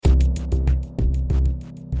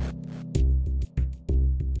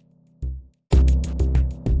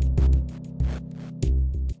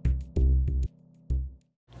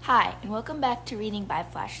Hi, and welcome back to Reading by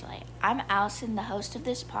Flashlight. I'm Allison, the host of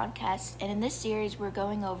this podcast, and in this series we're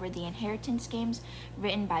going over The Inheritance Games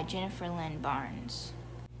written by Jennifer Lynn Barnes.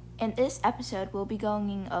 In this episode, we'll be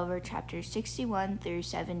going over chapters 61 through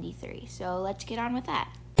 73, so let's get on with that.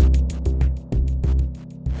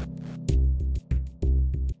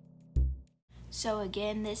 So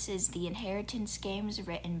again, this is The Inheritance Games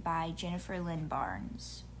written by Jennifer Lynn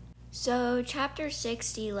Barnes. So, chapter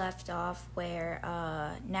 60 left off where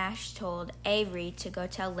Nash told Avery to go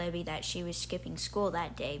tell Libby that she was skipping school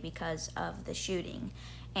that day because of the shooting.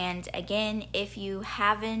 And again, if you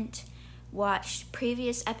haven't watched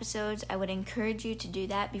previous episodes, I would encourage you to do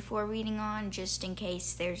that before reading on, just in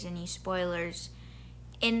case there's any spoilers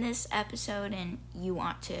in this episode and you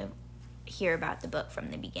want to hear about the book from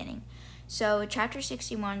the beginning. So, chapter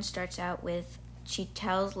 61 starts out with she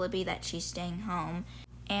tells Libby that she's staying home.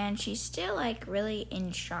 And she's still, really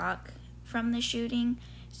in shock from the shooting.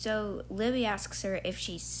 So Libby asks her if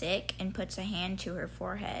she's sick and puts a hand to her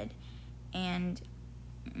forehead. And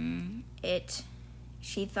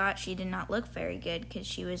she thought she did not look very good because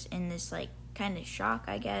she was in this, kind of shock,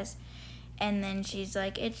 I guess. And then she's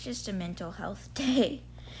like, it's just a mental health day.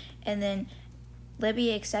 And then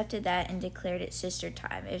Libby accepted that and declared it sister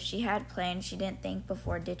time. If she had plans, she didn't think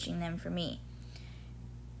before ditching them for me.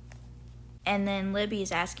 And then Libby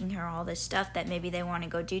is asking her all this stuff that maybe they want to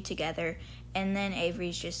go do together. And then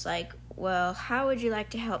Avery's just like, well, how would you like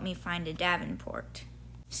to help me find a Davenport?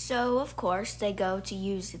 So, of course, they go to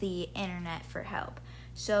use the internet for help.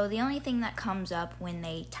 So the only thing that comes up when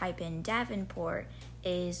they type in Davenport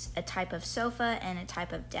is a type of sofa and a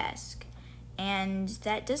type of desk. And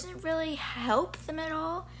that doesn't really help them at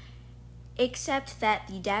all, except that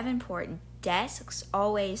the Davenport desks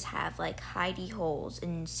always have hidey holes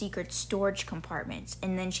and secret storage compartments.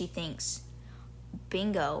 And then she thinks,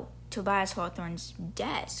 bingo, Tobias Hawthorne's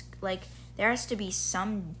desk. There has to be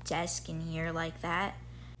some desk in here like that.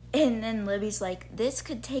 And then Libby's like, this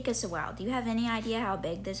could take us a while. Do you have any idea how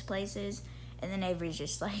big this place is? And then Avery's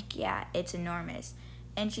just like, yeah, it's enormous.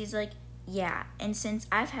 And she's like, yeah, and since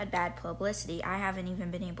I've had bad publicity, I haven't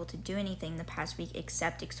even been able to do anything the past week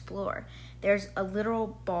except explore. There's a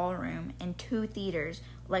literal ballroom and 2 theaters,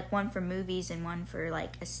 one for movies and one for,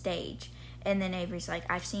 a stage. And then Avery's like,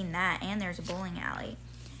 I've seen that, and there's a bowling alley.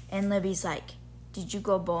 And Libby's like, did you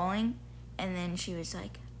go bowling? And then she was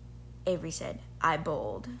like, Avery said, I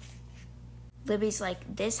bowled. Libby's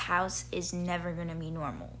like, this house is never going to be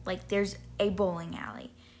normal. There's a bowling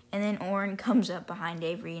alley. And then Orrin comes up behind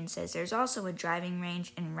Avery and says there's also a driving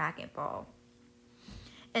range and racquetball.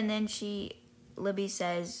 And then Libby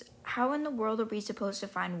says, how in the world are we supposed to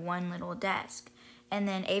find one little desk? And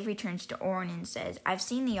then Avery turns to Orrin and says, I've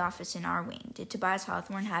seen the office in our wing. Did Tobias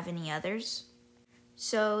Hawthorne have any others?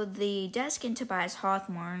 So the desk in Tobias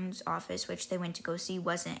Hawthorne's office, which they went to go see,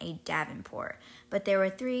 wasn't a Davenport. But there were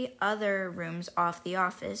 3 other rooms off the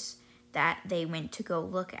office that they went to go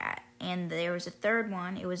look at. And there was a third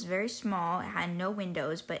one. It was very small. It had no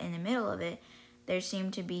windows, but in the middle of it, there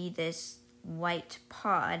seemed to be this white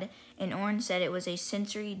pod. And Orrin said it was a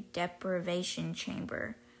sensory deprivation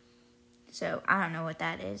chamber. So I don't know what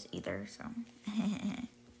that is either.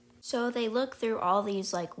 So they look through all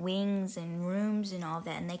these wings and rooms and all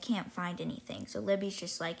that, and they can't find anything. So Libby's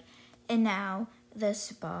just like, and now the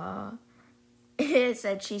spa. It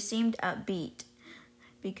said she seemed upbeat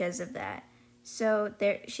because of that. So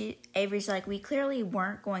Avery's like, we clearly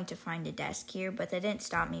weren't going to find a desk here, but that didn't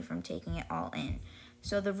stop me from taking it all in.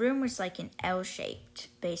 So the room was an L-shaped,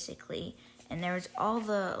 basically, and there was all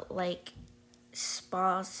the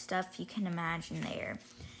spa stuff you can imagine there.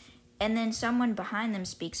 And then someone behind them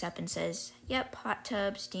speaks up and says, yep, hot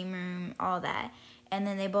tub, steam room, all that. And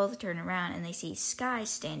then they both turn around and they see Skye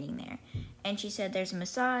standing there. And she said there's a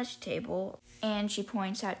massage table. And she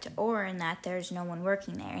points out to Orrin that there's no one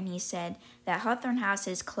working there. And he said that Hawthorne House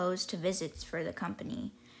is closed to visits for the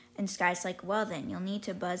company. And Skye's like, well then, you'll need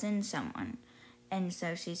to buzz in someone. And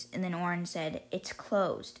then Orrin said, it's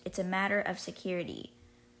closed. It's a matter of security.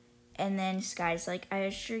 And then Skye's like, I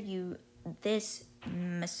assure you, this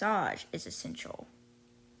massage is essential.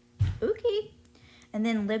 Okay. And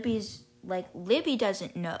then Libby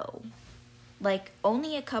doesn't know.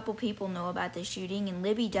 Only a couple people know about the shooting, and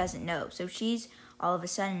Libby doesn't know. So she's all of a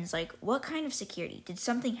sudden is like, what kind of security? Did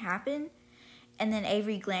something happen? And then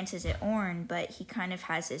Avery glances at Orrin, but he kind of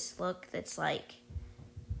has this look that's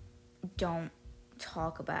don't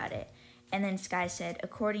talk about it. And then Skye said,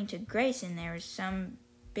 according to Grayson, there is some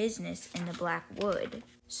business in the Black Wood.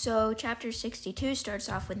 So chapter 62 starts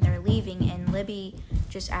off when they're leaving, and Libby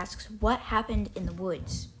just asks, what happened in the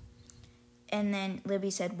woods? And then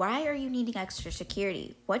Libby said, why are you needing extra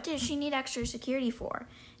security? What did she need extra security for?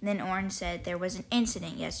 And then Orange said, there was an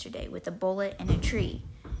incident yesterday with a bullet in a tree.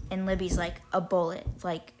 And Libby's like, a bullet?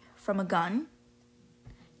 Like, from a gun?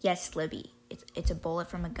 Yes, Libby. It's a bullet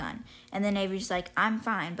from a gun. And then Avery's like, I'm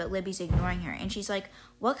fine, but Libby's ignoring her. And she's like,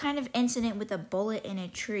 what kind of incident with a bullet in a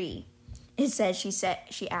tree? It says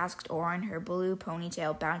she asked Oren, her blue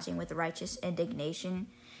ponytail bouncing with righteous indignation.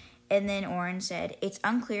 And then Oren said, it's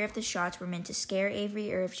unclear if the shots were meant to scare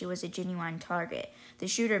Avery or if she was a genuine target. The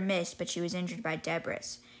shooter missed, but she was injured by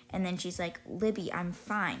debris. And then she's like, Libby, I'm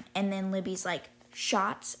fine. And then Libby's like,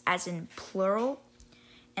 shots, as in plural.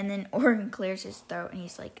 And then Oren clears his throat and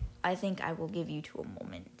he's like, I think I will give you to a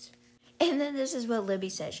moment. And then this is what Libby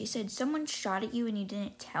said. She said, someone shot at you and you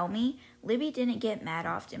didn't tell me? Libby didn't get mad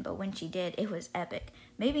often, but when she did, it was epic.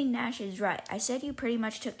 Maybe Nash is right. I said you pretty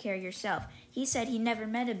much took care of yourself. He said he never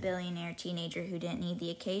met a billionaire teenager who didn't need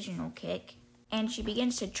the occasional kick. And she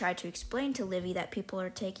begins to try to explain to Libby that people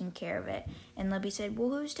are taking care of it. And Libby said,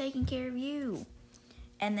 well, who's taking care of you?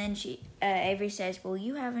 And then Avery says, well,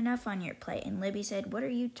 you have enough on your plate. And Libby said, what are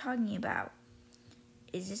you talking about?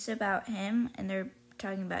 Is this about him? And they're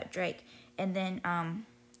talking about Drake. And then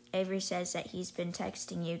Avery says that he's been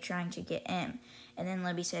texting you trying to get him. And then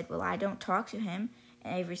Libby said, well, I don't talk to him.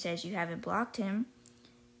 And Avery says, you haven't blocked him.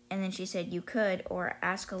 And then she said, you could, or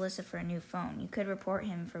ask Alyssa for a new phone. You could report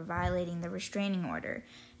him for violating the restraining order.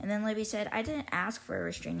 And then Libby said, I didn't ask for a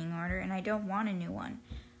restraining order, and I don't want a new one.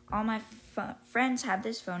 All my friends have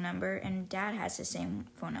this phone number, and Dad has the same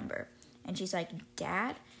phone number. And she's like,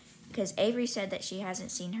 Dad? Because Avery said that she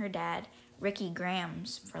hasn't seen her dad, Ricky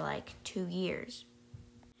Grams, for like 2 years.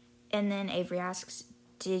 And then Avery asks,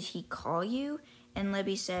 did he call you? And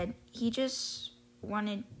Libby said, he just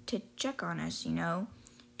wanted to check on us, you know.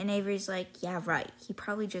 And Avery's like, yeah, right. He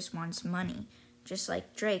probably just wants money, just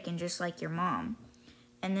like Drake and just like your mom.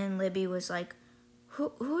 And then Libby was like,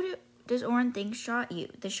 who does Oren think shot you?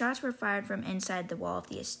 The shots were fired from inside the wall of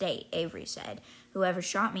the estate, Avery said. Whoever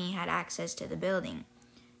shot me had access to the building.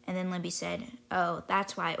 And then Libby said, oh,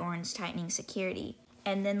 that's why Oren's tightening security.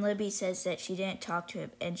 And then Libby says that she didn't talk to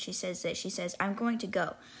him, and she says, I'm going to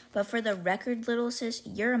go. But for the record, little sis,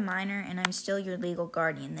 you're a minor, and I'm still your legal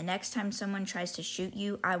guardian. The next time someone tries to shoot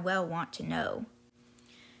you, I will want to know.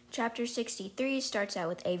 Chapter 63 starts out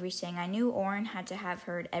with Avery saying, I knew Oren had to have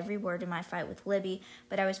heard every word of my fight with Libby,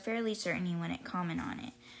 but I was fairly certain he wouldn't comment on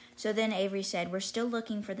it. So then Avery said, we're still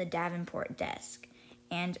looking for the Davenport desk.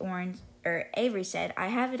 And Avery said, I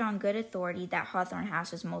have it on good authority that Hawthorne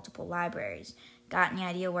House has multiple libraries. Got any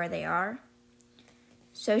idea where they are?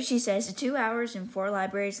 So she says, 2 hours and 4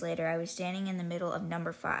 libraries later, I was standing in the middle of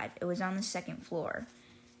number 5. It was on the 2nd floor.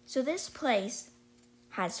 So this place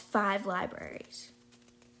has 5 libraries.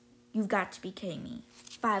 You've got to be kidding me.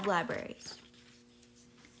 5 libraries.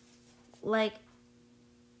 Like,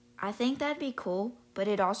 I think that'd be cool, but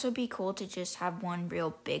it'd also be cool to just have one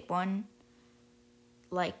real big one.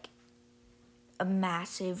 Like, a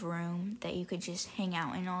massive room that you could just hang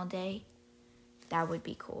out in all day. That would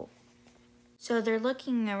be cool. So they're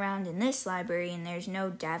looking around in this library and there's no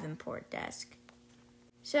Davenport desk.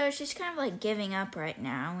 So she's kind of like giving up right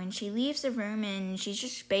now, and she leaves the room and she's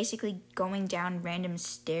just basically going down random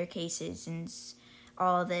staircases and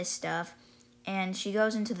all this stuff. And she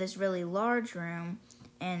goes into this really large room,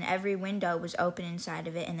 and every window was open inside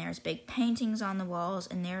of it, and there's big paintings on the walls,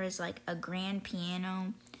 and there is like a grand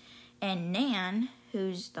piano. And Nan,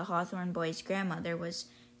 who's the Hawthorne boy's grandmother, was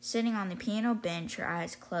sitting on the piano bench, her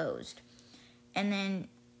eyes closed. And then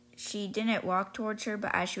she didn't walk towards her,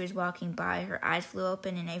 but as she was walking by, her eyes flew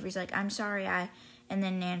open, and Avery's like, I'm sorry, And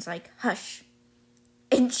then Nan's like, hush.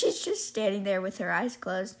 And she's just standing there with her eyes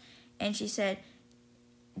closed. And she said,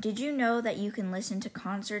 did you know that you can listen to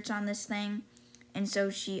concerts on this thing? And so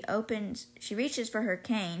she reaches for her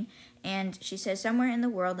cane, and she says, somewhere in the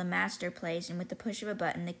world the master plays, and with the push of a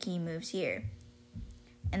button, the key moves here.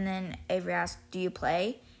 And then Avery asked, do you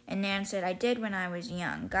play? And Nan said, I did when I was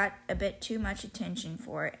young. Got a bit too much attention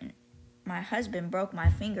for it, and my husband broke my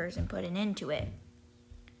fingers and put an end to it.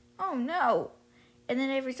 Oh, no. And then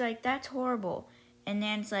Avery's like, that's horrible. And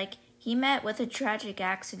Nan's like, he met with a tragic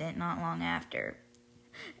accident not long after.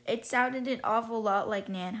 It sounded an awful lot like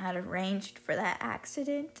Nan had arranged for that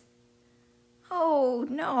accident. Oh,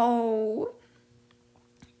 no.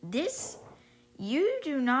 You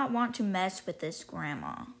do not want to mess with this,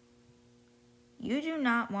 Grandma. You do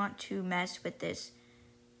not want to mess with this,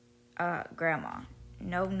 Grandma.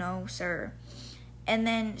 No, sir. And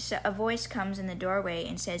then a voice comes in the doorway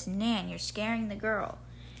and says, Nan, you're scaring the girl.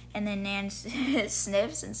 And then Nan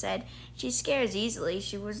sniffs and said, she scares easily.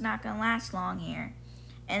 She was not going to last long here.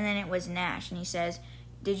 And then it was Nash, and he says,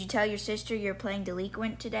 "Did you tell your sister you're playing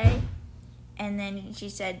delinquent today?" And then she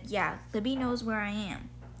said, "Yeah, Libby knows where I am."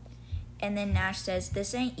 And then Nash says,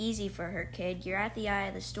 "This ain't easy for her, kid. You're at the eye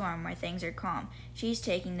of the storm where things are calm. She's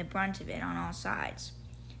taking the brunt of it on all sides."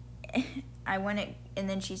 And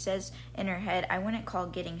then she says in her head, "I wouldn't call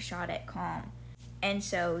getting shot at calm." And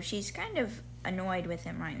so she's kind of annoyed with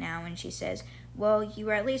him right now, and she says, "Well, you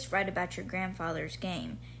were at least right about your grandfather's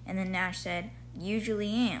game." And then Nash said, "Usually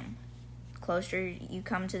am. Closer you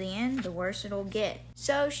come to the end, the worse it'll get."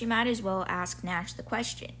 So she might as well ask Nash the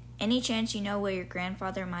question. "Any chance you know where your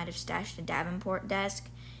grandfather might have stashed a Davenport desk?"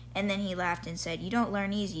 And then he laughed and said, "You don't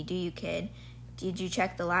learn easy, do you, kid? Did you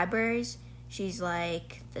check the libraries?" She's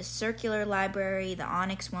like, "The circular library, the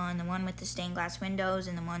onyx one, the one with the stained glass windows,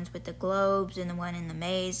 and the ones with the globes, and the one in the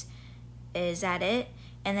maze. Is that it?"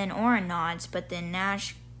 And then Orrin nods, but then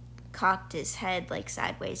Nash cocked his head like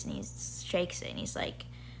sideways, and he shakes it, and he's like,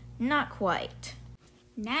 "Not quite."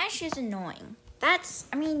 Nash is annoying.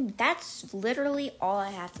 That's literally all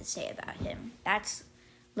I have to say about him. That's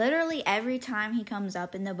literally every time he comes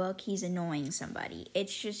up in the book, he's annoying somebody.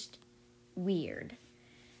 It's just weird.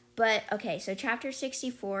 But, okay, so chapter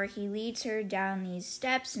 64, he leads her down these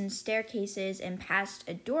steps and staircases and past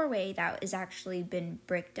a doorway that has actually been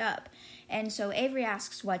bricked up. And so Avery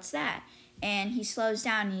asks, "What's that?" And he slows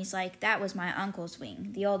down and he's like, "That was my uncle's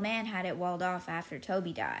wing. The old man had it walled off after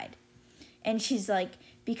Toby died." And she's like,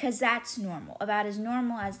 "Because that's normal. About as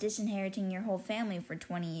normal as disinheriting your whole family for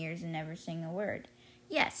 20 years and never saying a word."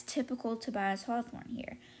 Yes, typical Tobias Hawthorne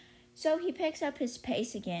here. So he picks up his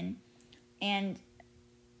pace again, and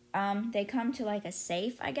they come to like a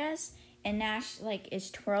safe, I guess, and Nash like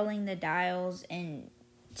is twirling the dials and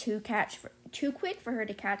too quick for her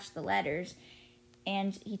to catch the letters,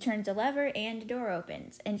 and he turns a lever and the door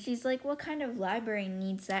opens, and she's like, "What kind of library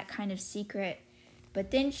needs that kind of secret?"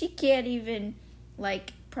 But then she can't even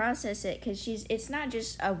like process it, because it's not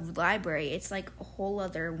just a library, it's like a whole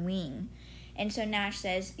other wing. And so Nash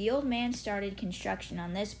says, "The old man started construction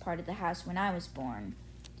on this part of the house when I was born."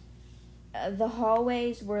 The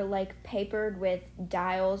hallways were like papered with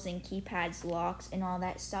dials and keypads, locks, and all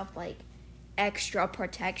that stuff, like extra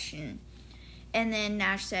protection. And then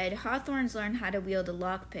Nash said, "Hawthorns learned how to wield a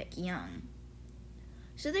lockpick young."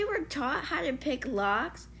 So they were taught how to pick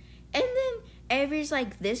locks. And then Avery's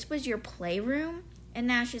like, "This was your playroom?" And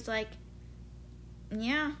Nash is like,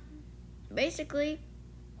 "Yeah, basically."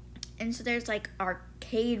 And so there's like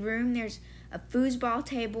arcade room, there's a foosball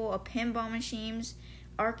table, a pinball machines,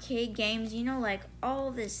 arcade games, like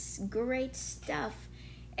all this great stuff.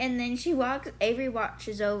 And then Avery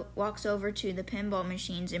walks over to the pinball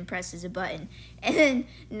machines and presses a button. And then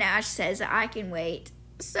Nash says, "I can wait."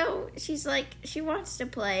 So she's like, she wants to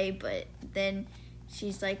play, but then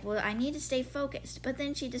she's like, "Well, I need to stay focused." But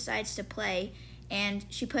then she decides to play, and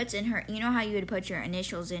she puts in her, how you would put your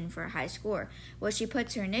initials in for a high score? Well, she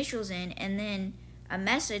puts her initials in, and then a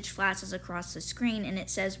message flashes across the screen, and it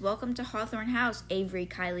says, "Welcome to Hawthorne House, Avery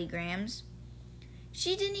Kylie Grams."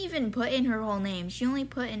 She didn't even put in her whole name. She only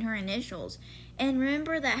put in her initials. And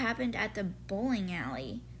remember that happened at the bowling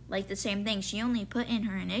alley. Like the same thing. She only put in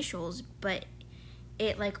her initials, but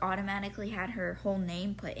it like automatically had her whole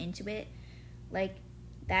name put into it. Like,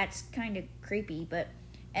 that's kind of creepy.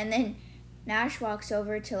 And then Nash walks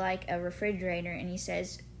over to like a refrigerator, and he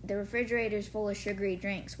says, "The refrigerator's full of sugary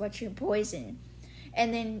drinks. What's your poison?"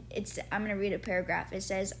 And then I'm going to read a paragraph. It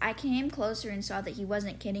says, "I came closer and saw that he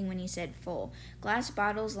wasn't kidding when he said full. Glass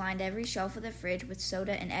bottles lined every shelf of the fridge with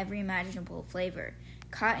soda in every imaginable flavor.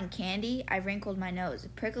 Cotton candy," I wrinkled my nose.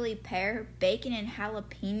 "Prickly pear, bacon and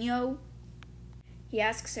jalapeno." He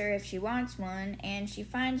asks her if she wants one, and she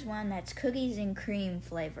finds one that's cookies and cream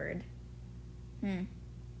flavored.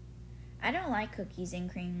 I don't like cookies and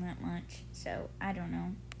cream that much, so I don't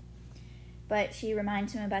know. But she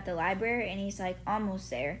reminds him about the library, and he's like, "Almost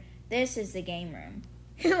there. This is the game room."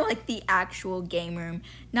 Like the actual game room,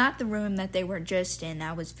 not the room that they were just in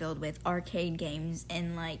that was filled with arcade games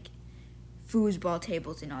and like foosball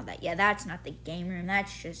tables and all that. Yeah, that's not the game room.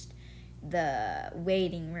 That's just the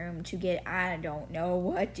waiting room to get, I don't know,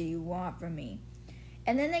 what do you want from me?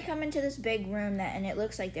 And then they come into this big room and it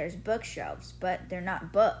looks like there's bookshelves, but they're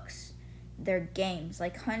not books. They're games,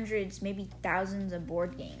 like hundreds, maybe thousands of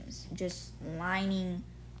board games just lining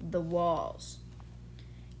the walls.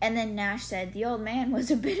 And then Nash said the old man was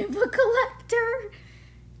a bit of a collector.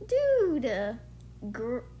 Dude,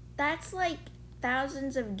 that's like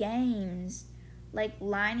thousands of games, like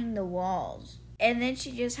lining the walls. And then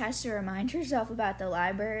she just has to remind herself about the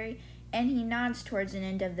library, and he nods towards an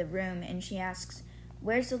end of the room, and she asks,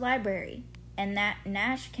 "Where's the library?" and that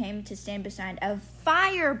Nash came to stand beside a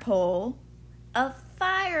fire pole,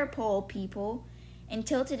 people, and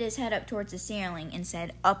tilted his head up towards the ceiling and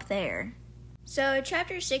said, "Up there." So,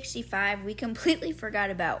 chapter 65, we completely forgot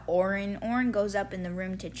about Orin. Orin goes up in the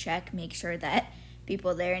room to check, make sure that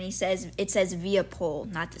people there, and it says via pole,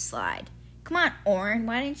 not the slide. "Come on, Orin,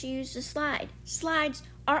 why didn't you use the slide? Slides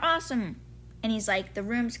are awesome." And he's like, "The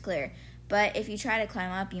room's clear, but if you try to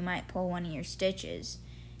climb up, you might pull one of your stitches."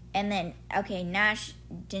 And then, Nash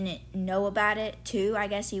didn't know about it, too. I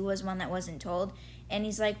guess he was one that wasn't told. And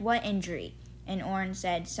he's like, "What injury?" And Orin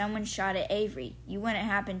said, "Someone shot at Avery. You wouldn't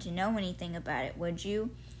happen to know anything about it, would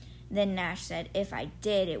you?" Then Nash said, "If I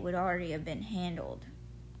did, it would already have been handled."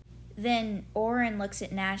 Then Orin looks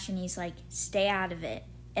at Nash and he's like, "Stay out of it."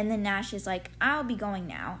 And then Nash is like, "I'll be going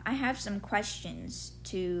now. I have some questions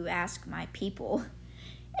to ask my people."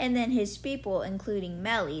 And then his people, including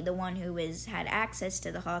Melly, the one who had access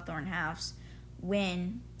to the Hawthorne house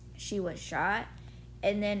when she was shot.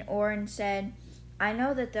 And then Orin said, "I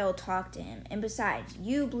know that they'll talk to him. And besides,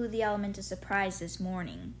 you blew the element of surprise this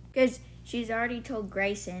morning." Because she's already told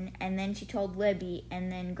Grayson, and then she told Libby, and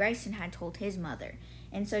then Grayson had told his mother.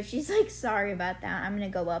 And so she's like, "Sorry about that. I'm going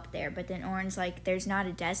to go up there." But then Orin's like, "There's not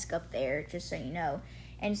a desk up there, just so you know."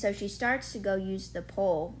 And so she starts to go use the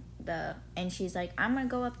pole, and she's like, "I'm going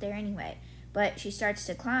to go up there anyway." But she starts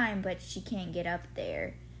to climb, but she can't get up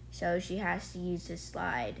there. So she has to use the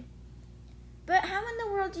slide. But how in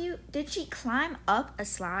the world did she climb up a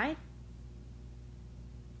slide?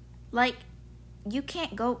 Like, you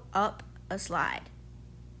can't go up a slide.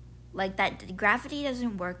 Like, that gravity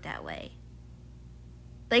doesn't work that way.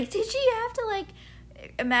 Like, did she have to,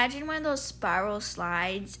 imagine one of those spiral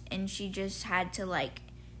slides and she just had to,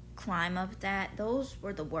 climb up that? Those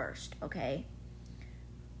were the worst, okay?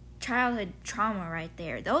 Childhood trauma right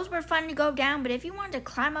there. Those were fun to go down, but if you wanted to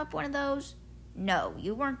climb up one of those, no,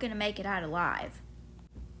 you weren't going to make it out alive.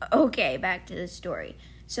 Okay, back to the story.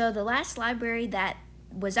 So the last library that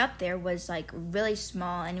was up there was, really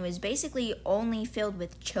small, and it was basically only filled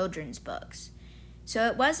with children's books.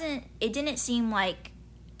 So it didn't seem like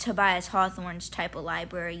Tobias Hawthorne's type of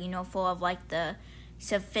library, full of, the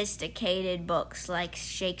sophisticated books like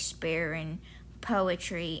Shakespeare and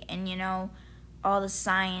poetry and, all the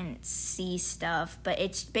science-y stuff, but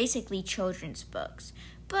it's basically children's books.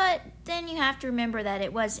 But then you have to remember that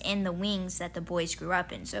it was in the wings that the boys grew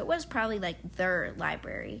up in, so it was probably their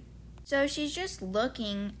library. So she's just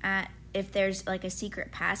looking at if there's a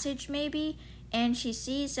secret passage maybe, and she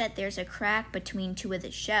sees that there's a crack between two of the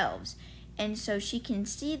shelves, and so she can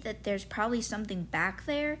see that there's probably something back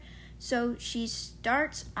there. So she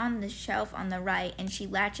starts on the shelf on the right, and she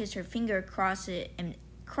latches her finger across it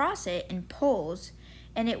and pulls,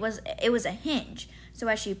 and it was a hinge. So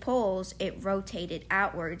as she pulls, it rotated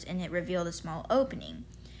outwards and it revealed a small opening.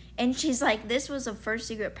 And she's like, this was the first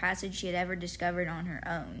secret passage she had ever discovered on her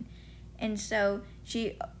own. And so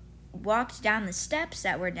she walked down the steps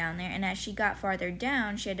that were down there, and as she got farther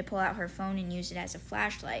down, she had to pull out her phone and use it as a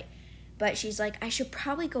flashlight. But she's like, I should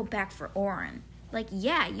probably go back for Orin.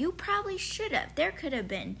 Yeah, you probably should have. There could have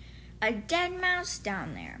been a dead mouse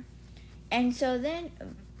down there. And then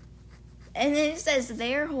it says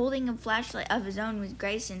there holding a flashlight of his own was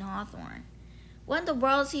Grayson Hawthorne. What in the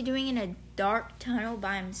world is he doing in a dark tunnel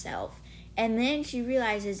by himself? And then she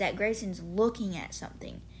realizes that Grayson's looking at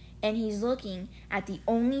something. And he's looking at the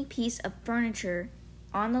only piece of furniture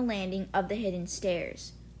on the landing of the hidden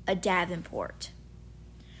stairs. A Davenport.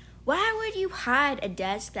 Why would you hide a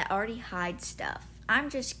desk that already hides stuff?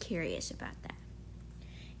 I'm just curious about that.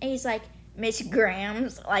 And he's like, Miss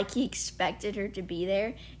Graham's, he expected her to be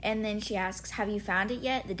there. And then she asks, have you found it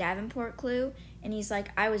yet, the Davenport clue? And he's like,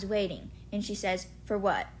 I was waiting. And she says, for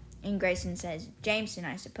what? And Grayson says, Jameson,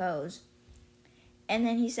 I suppose. And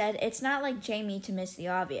then he said, it's not like Jamie to miss the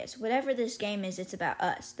obvious. Whatever this game is, it's about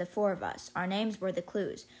us, the four of us. Our names were the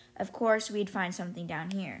clues. Of course, we'd find something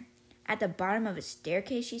down here. At the bottom of a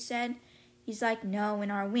staircase, she said. He's like, no, in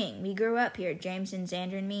our wing. We grew up here, Jameson,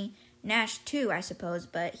 Xander, and me. Nash, too, I suppose,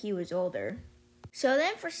 but he was older. So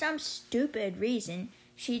then, for some stupid reason,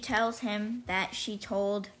 she tells him that she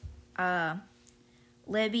told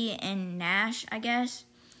Libby and Nash, I guess.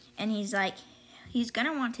 And he's like, he's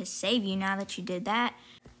gonna want to save you now that you did that.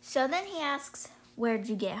 So then he asks, where'd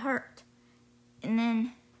you get hurt? And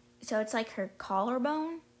then, so it's her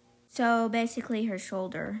collarbone. So basically her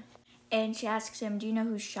shoulder. And she asks him, do you know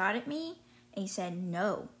who shot at me? And he said,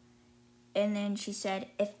 no. And then she said,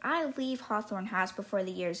 if I leave Hawthorne House before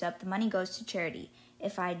the year's up, the money goes to charity.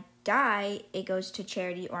 If I die, it goes to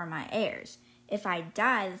charity or my heirs. If I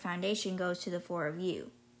die, the foundation goes to the four of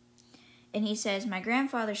you. And he says, my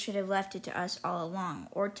grandfather should have left it to us all along,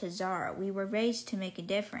 or to Zara. We were raised to make a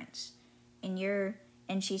difference.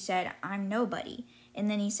 And she said, I'm nobody. And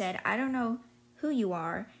then he said, I don't know who you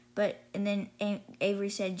are, and then Avery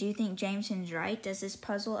said, do you think Jameson's right? Does this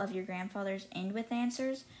puzzle of your grandfather's end with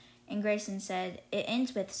answers? And Grayson said, it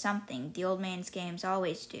ends with something. The old man's games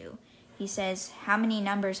always do. He says, how many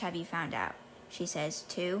numbers have you found out? She says,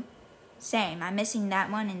 2. Same, I'm missing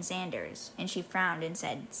that one and Xander's. And she frowned and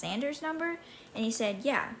said, Xander's number? And he said,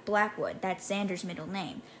 yeah, Blackwood, that's Xander's middle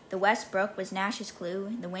name. The Westbrook was Nash's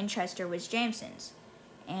clue, the Winchester was Jameson's,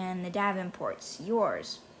 and the Davenport's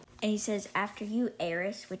yours. And he says, after you,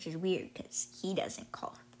 heiress, which is weird because he doesn't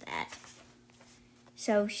call her that.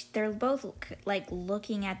 So they're both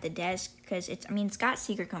looking at the desk because it's got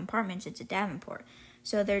secret compartments, it's a Davenport.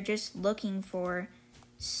 So they're just looking for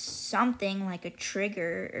something like a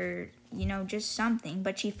trigger or, just something.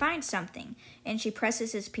 But she finds something and she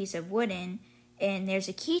presses this piece of wood in and there's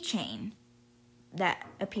a keychain that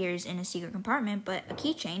appears in a secret compartment, but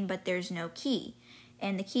there's no key.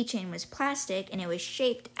 And the keychain was plastic, and it was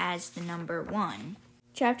shaped as the number 1.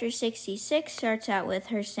 Chapter 66 starts out with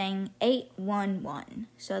her saying 811.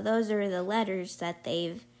 So those are the letters that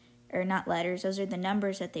those are the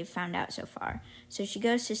numbers that they've found out so far. So she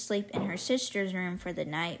goes to sleep in her sister's room for the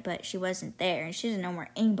night, but she wasn't there, and she doesn't know where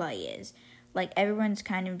anybody is. Everyone's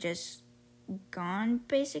kind of just gone,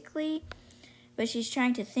 basically. But she's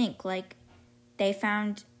trying to think, they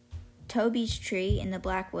found Toby's tree in the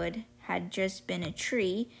Blackwood had just been a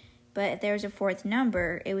tree, but if there was a 4th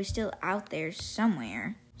number, it was still out there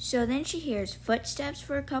somewhere. So then she hears footsteps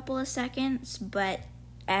for a couple of seconds, but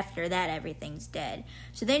after that, everything's dead.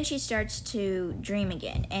 So then she starts to dream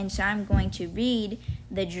again, and so I'm going to read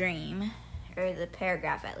the dream, or the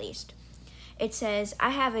paragraph at least. It says, I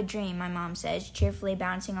have a dream, my mom says, cheerfully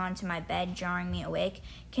bouncing onto my bed, jarring me awake.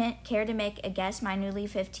 Care to make a guess, my newly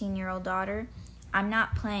 15-year-old daughter? I'm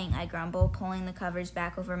not playing, I grumble, pulling the covers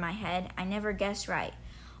back over my head. I never guess right.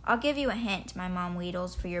 I'll give you a hint, my mom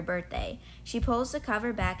wheedles, for your birthday. She pulls the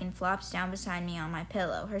cover back and flops down beside me on my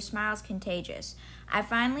pillow. Her smile's contagious. I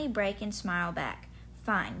finally break and smile back.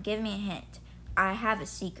 Fine, give me a hint. I have a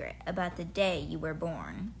secret about the day you were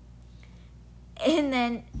born. And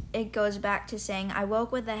then it goes back to saying, I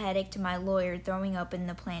woke with a headache to my lawyer throwing open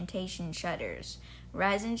the plantation shutters.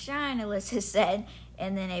 Rise and shine, Alyssa said.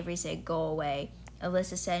 And then Avery said, go away.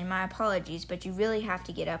 Alyssa said, my apologies, but you really have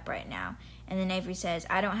to get up right now. And then Avery says,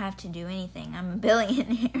 I don't have to do anything. I'm a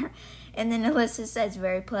billionaire. And then Alyssa says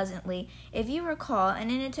very pleasantly, if you recall,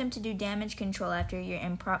 in an attempt to do damage control after your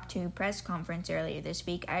impromptu press conference earlier this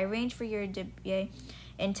week, I arranged for your debut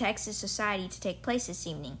in Texas Society to take place this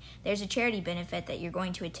evening. There's a charity benefit that you're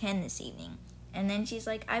going to attend this evening. And then she's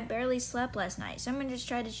like, I barely slept last night. Someone just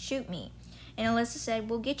tried to shoot me. And Alyssa said,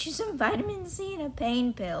 we'll get you some vitamin C and a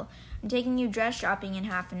pain pill. I'm taking you dress shopping in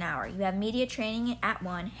half an hour. You have media training at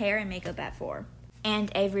 1, hair and makeup at 4.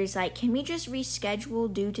 And Avery's like, can we just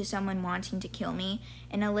reschedule due to someone wanting to kill me?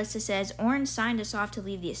 And Alyssa says, Oren signed us off to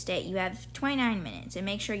leave the estate. You have 29 minutes, and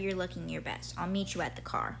make sure you're looking your best. I'll meet you at the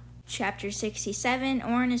car. Chapter 67,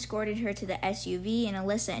 Oren escorted her to the SUV, and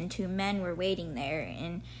Alyssa and 2 men were waiting there.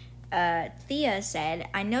 And Thea said,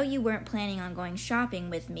 I know you weren't planning on going shopping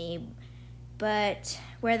with me, but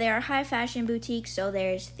where there are high-fashion boutiques, so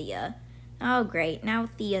there's Thea. Oh, great. Now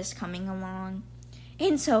Thea's coming along.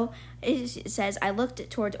 And so it says, I looked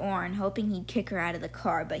towards Oren, hoping he'd kick her out of the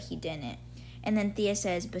car, but he didn't. And then Thea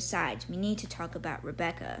says, besides, we need to talk about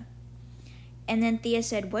Rebecca. And then Thea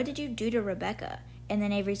said, what did you do to Rebecca? And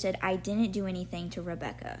then Avery said, I didn't do anything to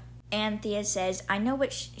Rebecca. And Thea says, I know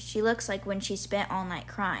what she looks like when she spent all night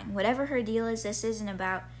crying. Whatever her deal is, this isn't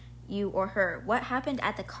about you or her. What happened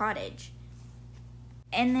at the cottage?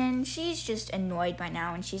 And then she's just annoyed by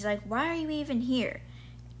now, and she's like, why are you even here?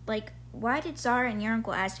 Why did Zara and your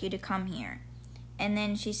uncle ask you to come here? And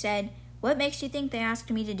then she said, what makes you think they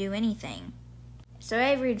asked me to do anything? So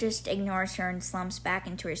Avery just ignores her and slumps back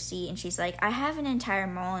into her seat, and she's like, I have an entire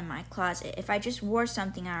mall in my closet. If I just wore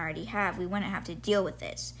something I already have, we wouldn't have to deal with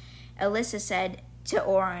this. Alyssa said to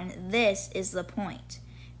Oren, this is the point,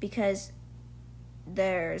 because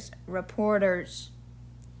there's reporters.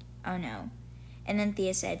 Oh no. And then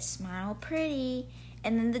Thea said, smile pretty.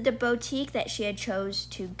 And then the boutique that she had chose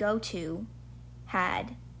to go to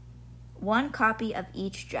had 1 copy of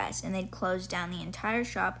each dress, and they'd closed down the entire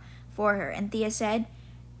shop for her. And Thea said,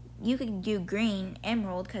 you could do green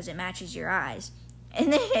emerald because it matches your eyes.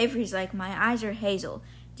 And then Avery's like, my eyes are hazel.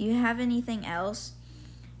 Do you have anything else?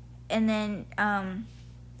 And then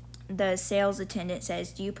the sales attendant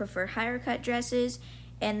says, do you prefer higher cut dresses?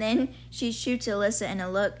 And then she shoots Alyssa a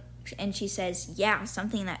look And she says, yeah,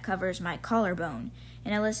 something that covers my collarbone.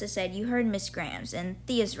 And Alyssa said, you heard Miss Grams, and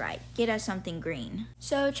Thea's right. Get us something green.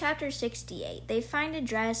 So, chapter 68. They find a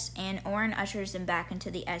dress, and Oren ushers them back into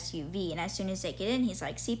the SUV. And as soon as they get in, he's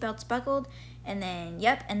like, seatbelts buckled? And then,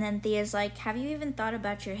 yep. And then Thea's like, have you even thought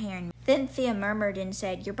about your hair? And then Thea murmured and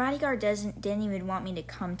said, your bodyguard didn't even want me to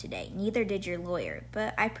come today. Neither did your lawyer.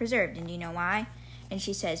 But I preserved, and do you know why? And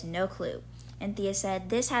she says, no clue. And Thea said,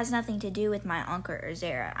 this has nothing to do with my uncle or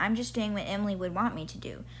Zara. I'm just doing what Emily would want me to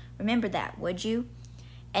do. Remember that, would you?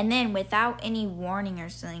 And then, without any warning or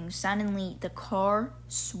something, suddenly the car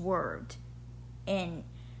swerved. And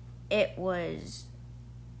it was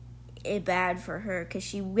bad for her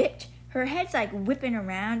because her head's like whipping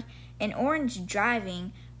around, and Oren's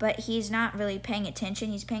driving, but he's not really paying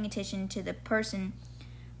attention. He's paying attention to the person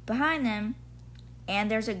behind them. And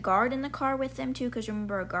there's a guard in the car with them, too, because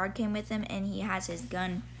remember, a guard came with him, and he has his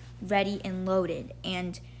gun ready and loaded.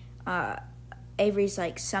 And Avery's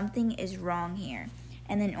like, something is wrong here.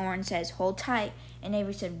 And then Oren says, hold tight. And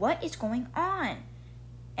Avery said, what is going on?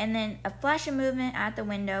 And then a flash of movement at the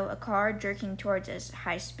window, a car jerking towards us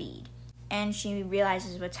high speed. And she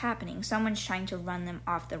realizes what's happening. Someone's trying to run them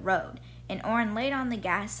off the road. And Oren laid on the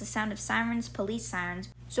gas, the sound of sirens, police sirens.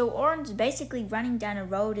 So Oren's basically running down a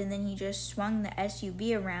road, and then he just swung the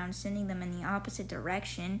SUV around, sending them in the opposite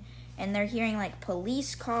direction. And they're hearing like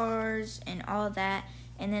police cars and all that.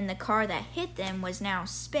 And then the car that hit them was now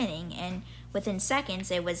spinning, and within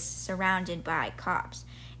seconds it was surrounded by cops.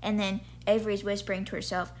 And then Avery's whispering to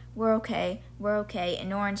herself, we're okay.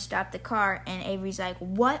 And Oren stopped the car, and Avery's like,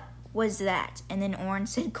 what was that? And then Oren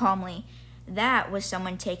said calmly, that was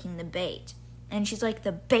someone taking the bait. And she's like,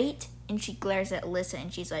 the bait? And she glares at Alyssa,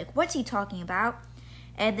 and she's like, what's he talking about?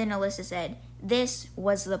 And then Alyssa said, this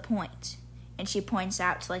was the point. And she points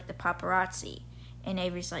out to like the paparazzi. And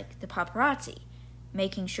Avery's like, the paparazzi?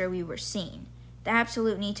 Making sure we were seen. The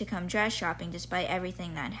absolute need to come dress shopping despite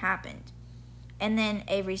everything that happened. And then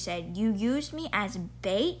Avery said, you used me as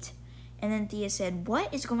bait? And then Thea said,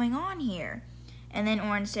 what is going on here? And then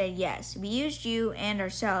Oren said, yes, we used you and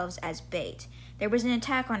ourselves as bait. There was an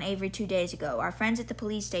attack on Avery 2 days ago. Our friends at the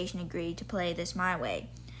police station agreed to play this my way.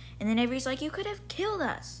 And then Avery's like, you could have killed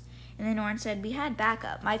us. And then Oren said, we had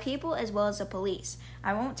backup, my people as well as the police.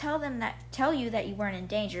 I won't tell you that you weren't in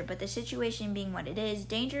danger, but the situation being what it is,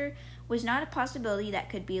 danger was not a possibility that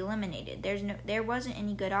could be eliminated. There wasn't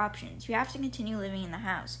any good options. You have to continue living in the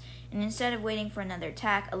house. And instead of waiting for another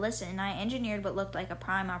attack, Alyssa and I engineered what looked like a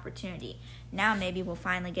prime opportunity. Now maybe we'll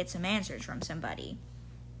finally get some answers from somebody.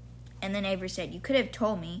 And then Avery said, you could have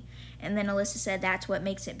told me. And then Alyssa said, that's what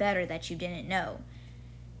makes it better that you didn't know.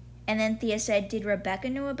 And then Thea said, did Rebecca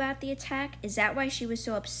know about the attack? Is that why she was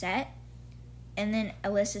so upset? And then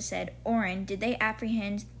Alyssa said, Oren, did they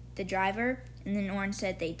apprehend the driver? And then Oren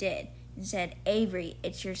said they did. And said, Avery,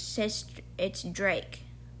 it's your sister, it's Drake.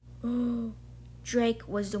 Oh, Drake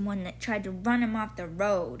was the one that tried to run him off the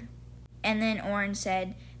road. And then Oren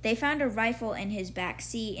said, they found a rifle in his back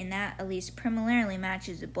seat, and that at least preliminarily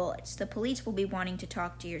matches the bullets. The police will be wanting to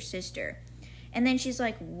talk to your sister. And then she's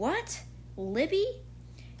like, what? Libby?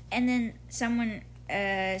 And then someone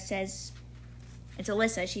says, it's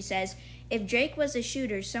Alyssa, she says, if Drake was a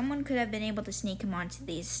shooter, someone could have been able to sneak him onto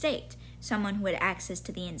the estate. Someone who had access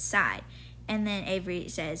to the inside. And then Avery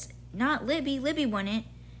says, not Libby, Libby wouldn't.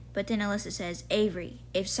 But then Alyssa says, Avery,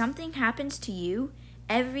 if something happens to you,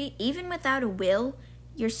 even without a will,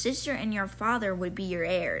 your sister and your father would be your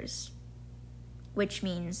heirs. Which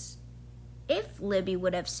means, if Libby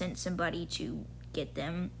would have sent somebody to get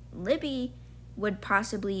them, Libby would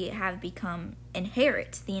possibly have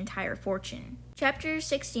inherit the entire fortune. Chapter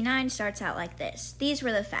 69 starts out like this. These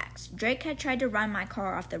were the facts. Drake had tried to run my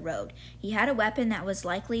car off the road. He had a weapon that was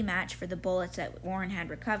likely matched for the bullets that Warren had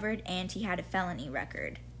recovered, and he had a felony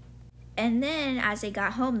record. And then, as they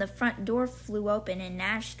got home, the front door flew open and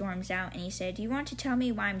Nash storms out and he said, do you want to tell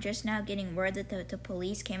me why I'm just now getting word that the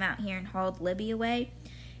police came out here and hauled Libby away?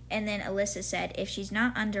 And then Alyssa said, if she's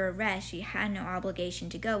not under arrest, she had no obligation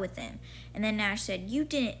to go with him. And then Nash said,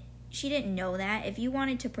 she didn't know that. If you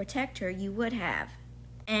wanted to protect her, you would have.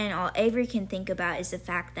 And all Avery can think about is the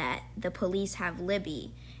fact that the police have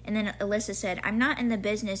Libby. And then Alyssa said, I'm not in the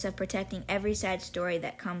business of protecting every sad story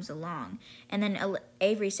that comes along. And then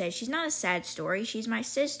Avery said, she's not a sad story, she's my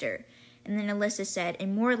sister. And then Alyssa said,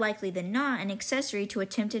 and more likely than not, an accessory to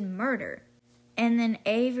attempted murder. And then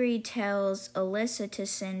Avery tells Alyssa to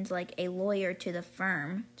send like a lawyer to the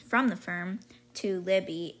firm, from the firm, to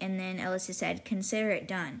Libby. And then Alyssa said, consider it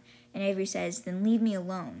done. And Avery says, then leave me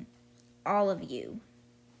alone. All of you.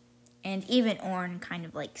 And even Orrin kind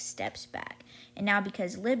of like steps back. And now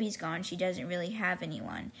because Libby's gone, she doesn't really have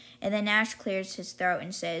anyone. And then Nash clears his throat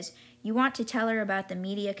and says, "You want to tell her about the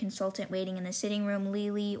media consultant waiting in the sitting room,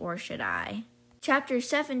 Lily, or should I?" Chapter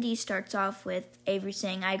 70 starts off with Avery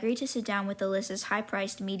saying, "I agreed to sit down with Alyssa's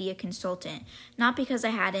high-priced media consultant, not because I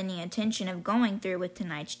had any intention of going through with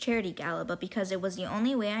tonight's charity gala, but because it was the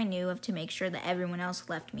only way I knew of to make sure that everyone else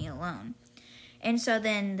left me alone." And so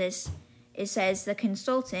then it says, "The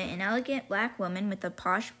consultant, an elegant black woman with a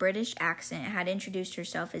posh British accent, had introduced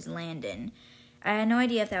herself as Landon. I had no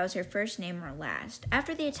idea if that was her first name or last.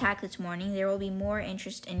 After the attack this morning, there will be more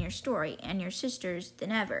interest in your story and your sisters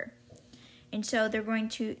than ever." And so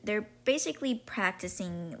they're basically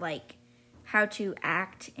practicing, like, how to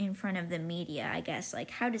act in front of the media, I guess,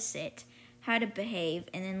 like how to sit, how to behave.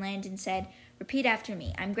 And then Landon said, "Repeat after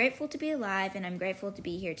me. I'm grateful to be alive, and I'm grateful to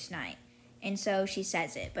be here tonight." And so she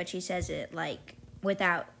says it, but she says it, like,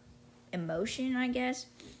 without emotion, I guess.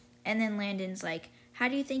 And then Landon's like, "How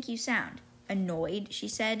do you think you sound?" "Annoyed," she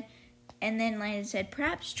said. And then Landon said,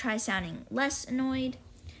 "Perhaps try sounding less annoyed."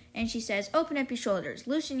 And she says, "Open up your shoulders,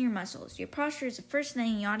 loosen your muscles. Your posture is the first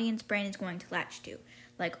thing the audience brain is going to latch to."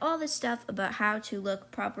 Like, all this stuff about how to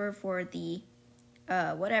look proper for the,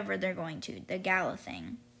 whatever they're going to, the gala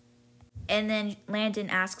thing. And then Landon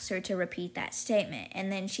asks her to repeat that statement.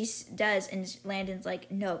 And then she does, and Landon's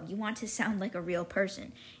like, "No, you want to sound like a real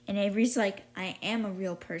person." And Avery's like, "I am a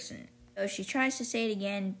real person." So she tries to say it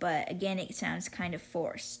again, but again it sounds kind of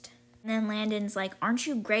forced. And then Landon's like, "Aren't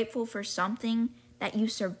you grateful for something? That you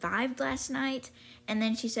survived last night?" And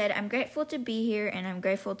then she said, "I'm grateful to be here, and I'm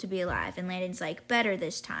grateful to be alive." And Landon's like, "Better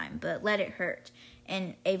this time, but let it hurt."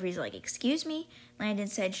 And Avery's like, "Excuse me?" Landon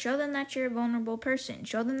said, "Show them that you're a vulnerable person.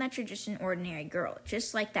 Show them that you're just an ordinary girl.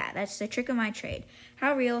 Just like that. That's the trick of my trade.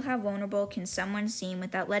 How real, how vulnerable can someone seem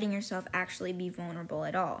without letting yourself actually be vulnerable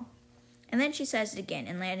at all?" And then she says it again,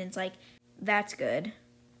 and Landon's like, "That's good."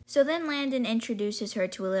 So then Landon introduces her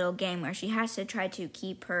to a little game where she has to try to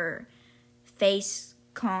keep her face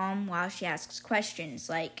calm while she asks questions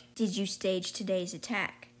like, "Did you stage today's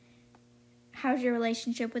attack? How's your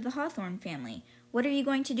relationship with the Hawthorne family? What are you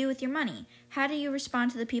going to do with your money? How do you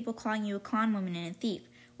respond to the people calling you a con woman and a thief?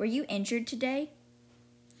 Were you injured today?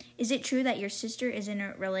 Is it true that your sister is in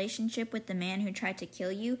a relationship with the man who tried to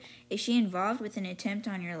kill you? Is she involved with an attempt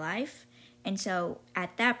on your life?" And so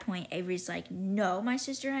at that point, Avery's like, "No, my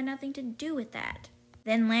sister had nothing to do with that."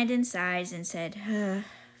 Then Landon sighs and said,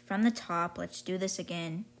 "From the top, let's do this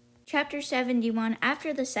again." Chapter 71,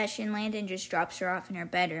 after the session, Landon just drops her off in her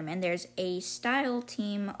bedroom, and there's a style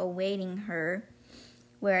team awaiting her,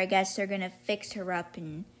 where I guess they're going to fix her up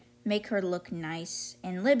and make her look nice.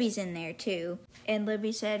 And Libby's in there, too. And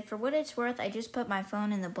Libby said, "For what it's worth, I just put my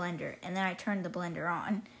phone in the blender, and then I turned the blender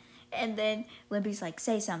on." And then Libby's like,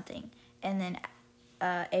 "Say something." And then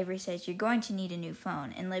Avery says, "You're going to need a new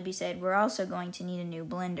phone." And Libby said, "We're also going to need a new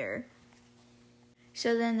blender."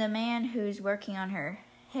 So then the man who's working on her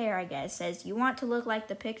hair, I guess, says, "You want to look like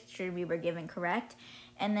the picture we were given, correct?"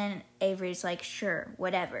 And then Avery's like, "Sure,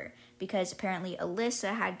 whatever." Because apparently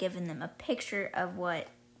Alyssa had given them a picture of what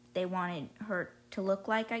they wanted her to look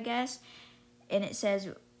like, I guess. And it says,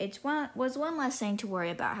 was one less thing to worry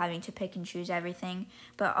about having to pick and choose everything.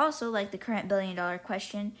 But also, like the current billion-dollar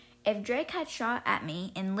question, if Drake had shot at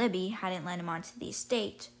me and Libby hadn't led him onto the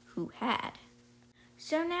estate, who had?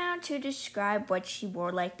 So now to describe what she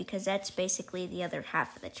wore like, because that's basically the other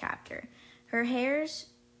half of the chapter. Her hair's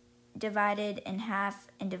divided in half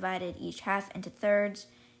and divided each half into thirds,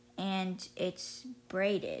 and it's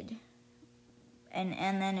braided. And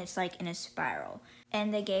then it's like in a spiral.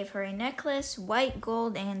 And they gave her a necklace, white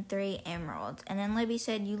gold, and 3 emeralds. And then Libby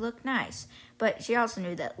said, "You look nice." But she also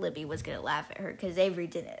knew that Libby was going to laugh at her because Avery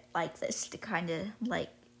didn't like this, the kind of like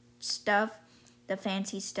stuff, the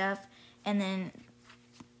fancy stuff. And then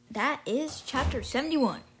that is chapter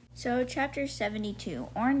 71. So chapter 72,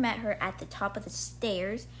 Orrin met her at the top of the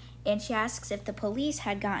stairs, and she asks if the police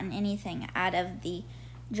had gotten anything out of the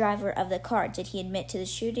driver of the car. Did he admit to the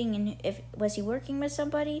shooting, and was he working with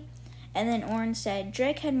somebody? And then Orrin said,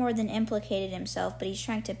 "Drake had more than implicated himself, but he's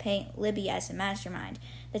trying to paint Libby as a mastermind.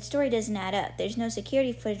 That story doesn't add up. There's no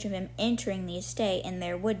security footage of him entering the estate, and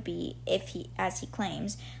there would be if he, as he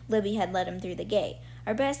claims, Libby had let him through the gate.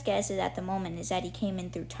 Our best guess is at the moment is that he came in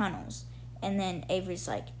through tunnels." And then Avery's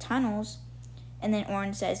like, "Tunnels?" And then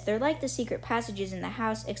Orrin says, "They're like the secret passages in the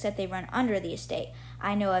house, except they run under the estate.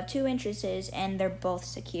 I know of 2 entrances, and they're both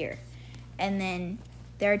secure. And then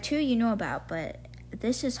there are 2 you know about, but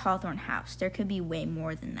this is Hawthorne House. There could be way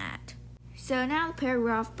more than that." So now the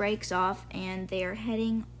paragraph breaks off, and they are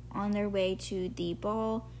heading on their way to the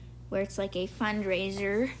ball, where it's like a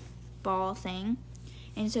fundraiser. ball thing.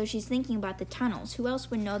 And so she's thinking about the tunnels. Who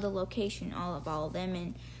else would know the location of all of them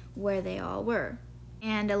and where they all were?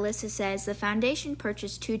 And Alyssa says, the foundation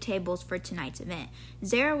purchased 2 tables for tonight's event.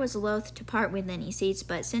 Zara was loath to part with any seats,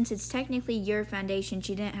 but since it's technically your foundation,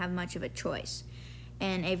 she didn't have much of a choice.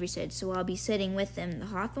 And Avery said, so I'll be sitting with them, the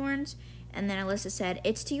Hawthorns? And then Alyssa said,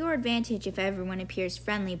 it's to your advantage if everyone appears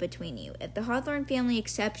friendly between you. If the Hawthorne family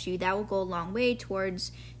accepts you, that will go a long way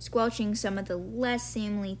towards squelching some of the less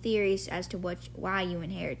seemly theories as to why you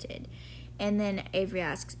inherited. And then Avery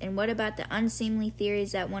asks, and what about the unseemly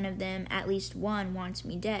theories that one of them, at least one, wants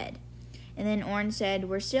me dead? And then Orrin said,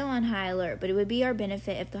 we're still on high alert, but it would be our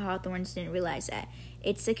benefit if the Hawthorns didn't realize that.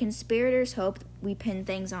 It's the conspirators' hope we pin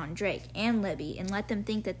things on Drake and Libby and let them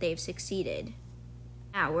think that they've succeeded.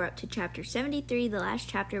 Now we're up to chapter 73, the last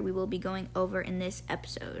chapter we will be going over in this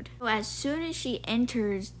episode. So as soon as she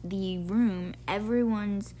enters the room,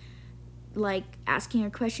 everyone's asking her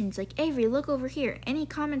questions like, Avery, look over here. Any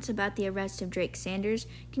comments about the arrest of Drake Sanders?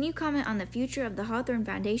 Can you comment on the future of the Hawthorne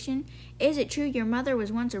Foundation? Is it true your mother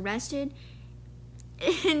was once arrested?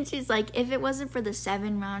 And she's like, if it wasn't for the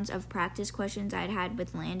 7 rounds of practice questions I'd had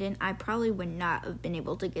with Landon, I probably would not have been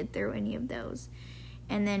able to get through any of those.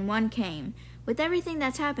 And then one came. With everything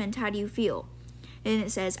that's happened, how do you feel? And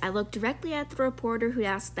it says, I looked directly at the reporter who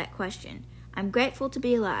asked that question. I'm grateful to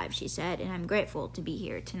be alive, she said, and I'm grateful to be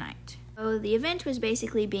here tonight. So the event was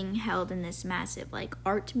basically being held in this massive,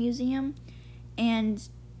 art museum, and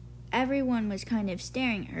everyone was kind of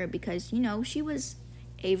staring at her because, she was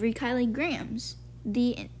Avery Kylie Grahams,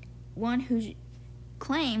 the one who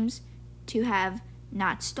claims to have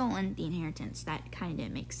not stolen the inheritance. That kind of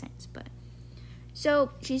didn't make sense, but...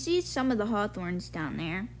 So she sees some of the Hawthorns down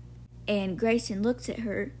there, and Grayson looks at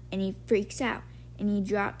her, and he freaks out, and he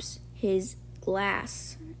drops his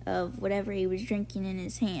glass of whatever he was drinking in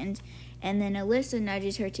his hand, and then Alyssa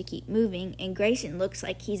nudges her to keep moving, and Grayson looks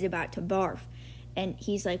like he's about to barf, and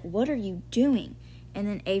he's like, what are you doing? And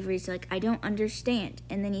then Avery's like, I don't understand.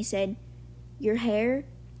 And then he said, your hair,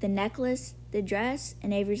 the necklace, the dress,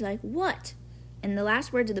 and Avery's like, what? And the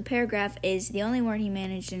last words of the paragraph is, the only word he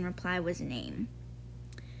managed in reply was name.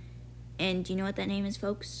 And do you know what that name is,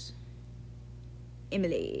 folks?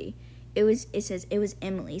 Emily. It says it was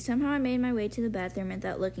Emily. Somehow I made my way to the bathroom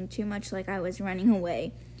without looking too much like I was running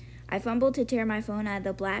away. I fumbled to tear my phone out of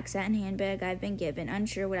the black satin handbag I've been given,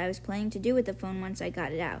 unsure what I was planning to do with the phone once I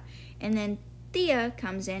got it out. And then Thea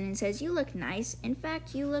comes in and says, you look nice. In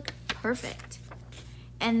fact, you look perfect.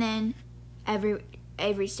 And then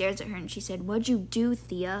Avery stares at her and she said, what'd you do,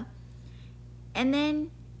 Thea? And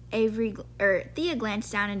then Thea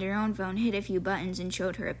glanced down at her own phone, hit a few buttons, and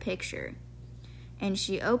showed her a picture. And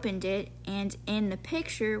she opened it, and in the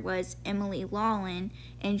picture was Emily Lawlin,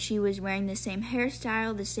 and she was wearing the same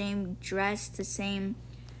hairstyle, the same dress, the same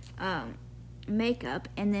makeup.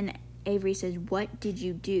 And then Avery says, what did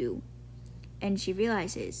you do? And she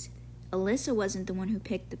realizes Alyssa wasn't the one who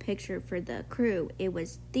picked the picture for the crew. It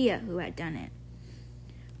was Thea who had done it.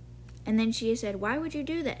 And then she said, why would you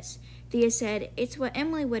do this? Thea said, it's what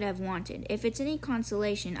Emily would have wanted. If it's any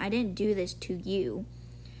consolation, I didn't do this to you.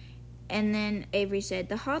 And then Avery said,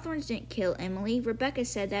 the Hawthorns didn't kill Emily. Rebecca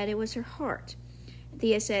said that it was her heart.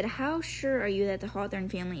 Thea said, how sure are you that the Hawthorne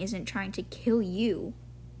family isn't trying to kill you?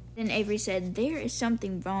 Then Avery said, there is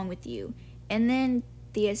something wrong with you. And then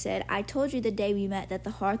Thea said, I told you the day we met that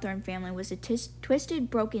the Hawthorne family was a twisted,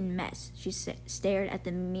 broken mess. She stared at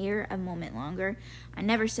the mirror a moment longer. I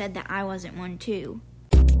never said that I wasn't one, too.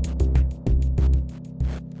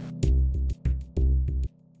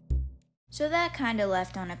 So that kind of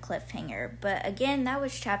left on a cliffhanger. But again, that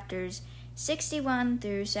was chapters 61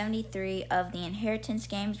 through 73 of the Inheritance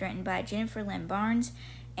Games written by Jennifer Lynn Barnes.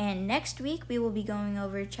 And next week, we will be going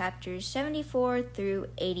over chapters 74 through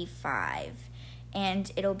 85.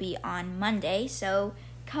 And it'll be on Monday, so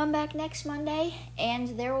come back next Monday,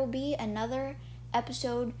 and there will be another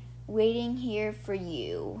episode waiting here for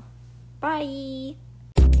you. Bye!